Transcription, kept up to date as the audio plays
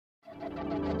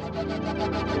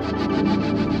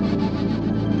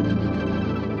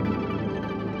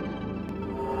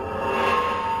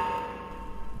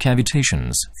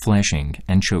Cavitations, flashing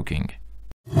and choking.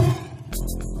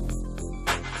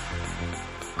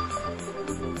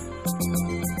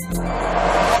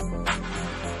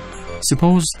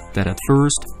 Suppose that at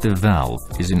first the valve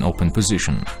is in open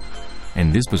position.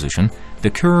 In this position, the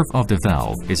curve of the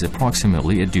valve is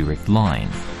approximately a direct line.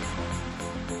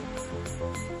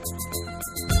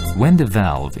 When the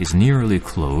valve is nearly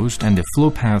closed and the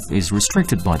flow path is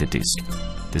restricted by the disc,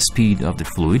 the speed of the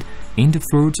fluid in the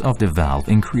throat of the valve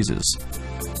increases.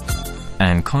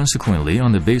 And consequently,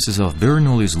 on the basis of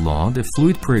Bernoulli's law, the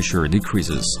fluid pressure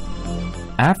decreases.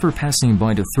 After passing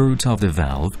by the throat of the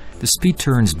valve, the speed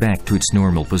turns back to its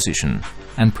normal position,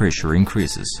 and pressure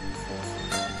increases.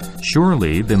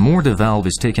 Surely, the more the valve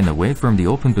is taken away from the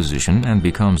open position and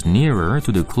becomes nearer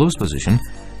to the closed position,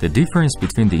 the difference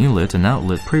between the inlet and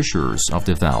outlet pressures of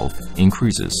the valve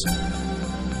increases.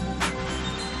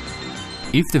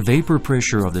 If the vapor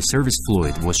pressure of the service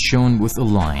fluid was shown with a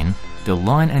line, the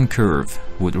line and curve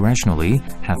would rationally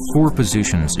have 4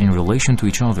 positions in relation to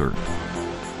each other.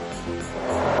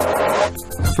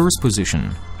 First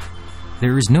position.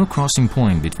 There is no crossing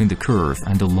point between the curve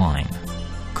and the line.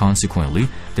 Consequently,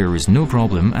 there is no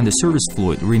problem and the service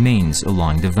fluid remains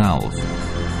along the valve.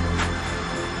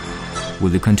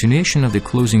 With the continuation of the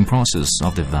closing process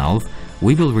of the valve,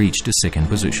 we will reach the second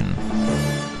position.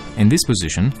 In this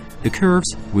position, the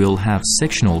curves will have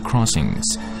sectional crossings.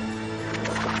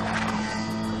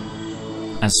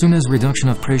 As soon as reduction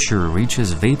of pressure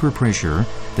reaches vapor pressure,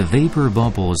 the vapor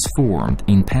bubble is formed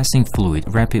in passing fluid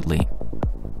rapidly.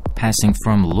 Passing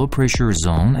from low pressure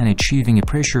zone and achieving a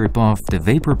pressure above the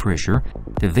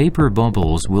vapor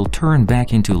bubbles will turn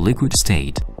back into liquid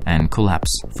state and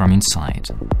collapse from inside.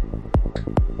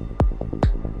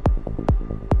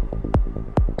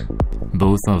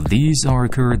 Both of these are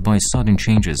occurred by sudden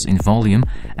changes in volume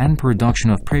and production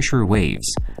of pressure waves,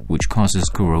 which causes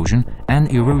corrosion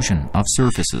and erosion of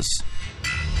surfaces.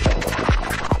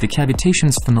 The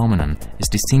cavitation phenomenon is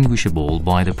distinguishable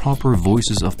by the proper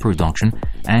voices of production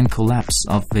and collapse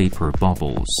of vapor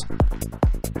bubbles.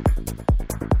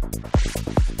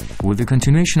 With the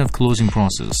continuation of closing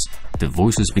process, the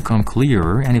voices become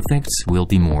clearer and effects will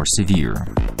be more severe.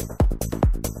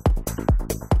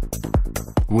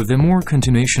 With the more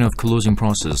continuation of closing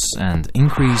process and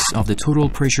increase of the total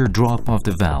pressure drop of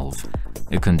the valve,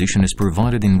 a condition is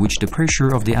provided in which the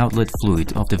pressure of the outlet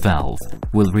fluid of the valve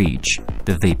will reach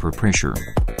the vapor pressure.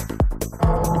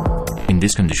 In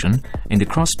this condition, in the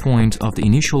cross point of the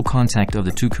initial contact of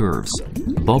the two curves,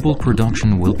 bubble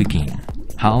production will begin.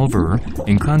 However,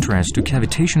 in contrast to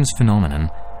cavitation phenomenon,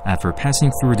 after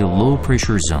passing through the low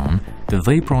pressure zone, the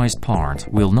vaporized part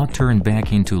will not turn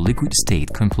back into liquid state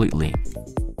completely.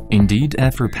 Indeed,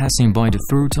 after passing by the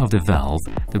throat of the valve,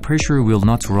 the pressure will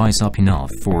not rise up enough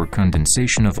for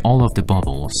condensation of all of the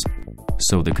bubbles,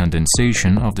 so the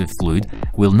condensation of the fluid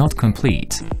will not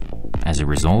complete. As a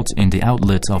result, in the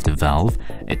outlet of the valve,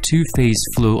 a two-phase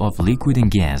flow of liquid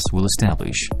and gas will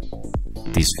establish.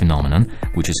 This phenomenon,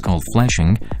 which is called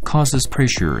flashing, causes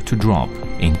pressure to drop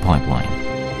in pipeline.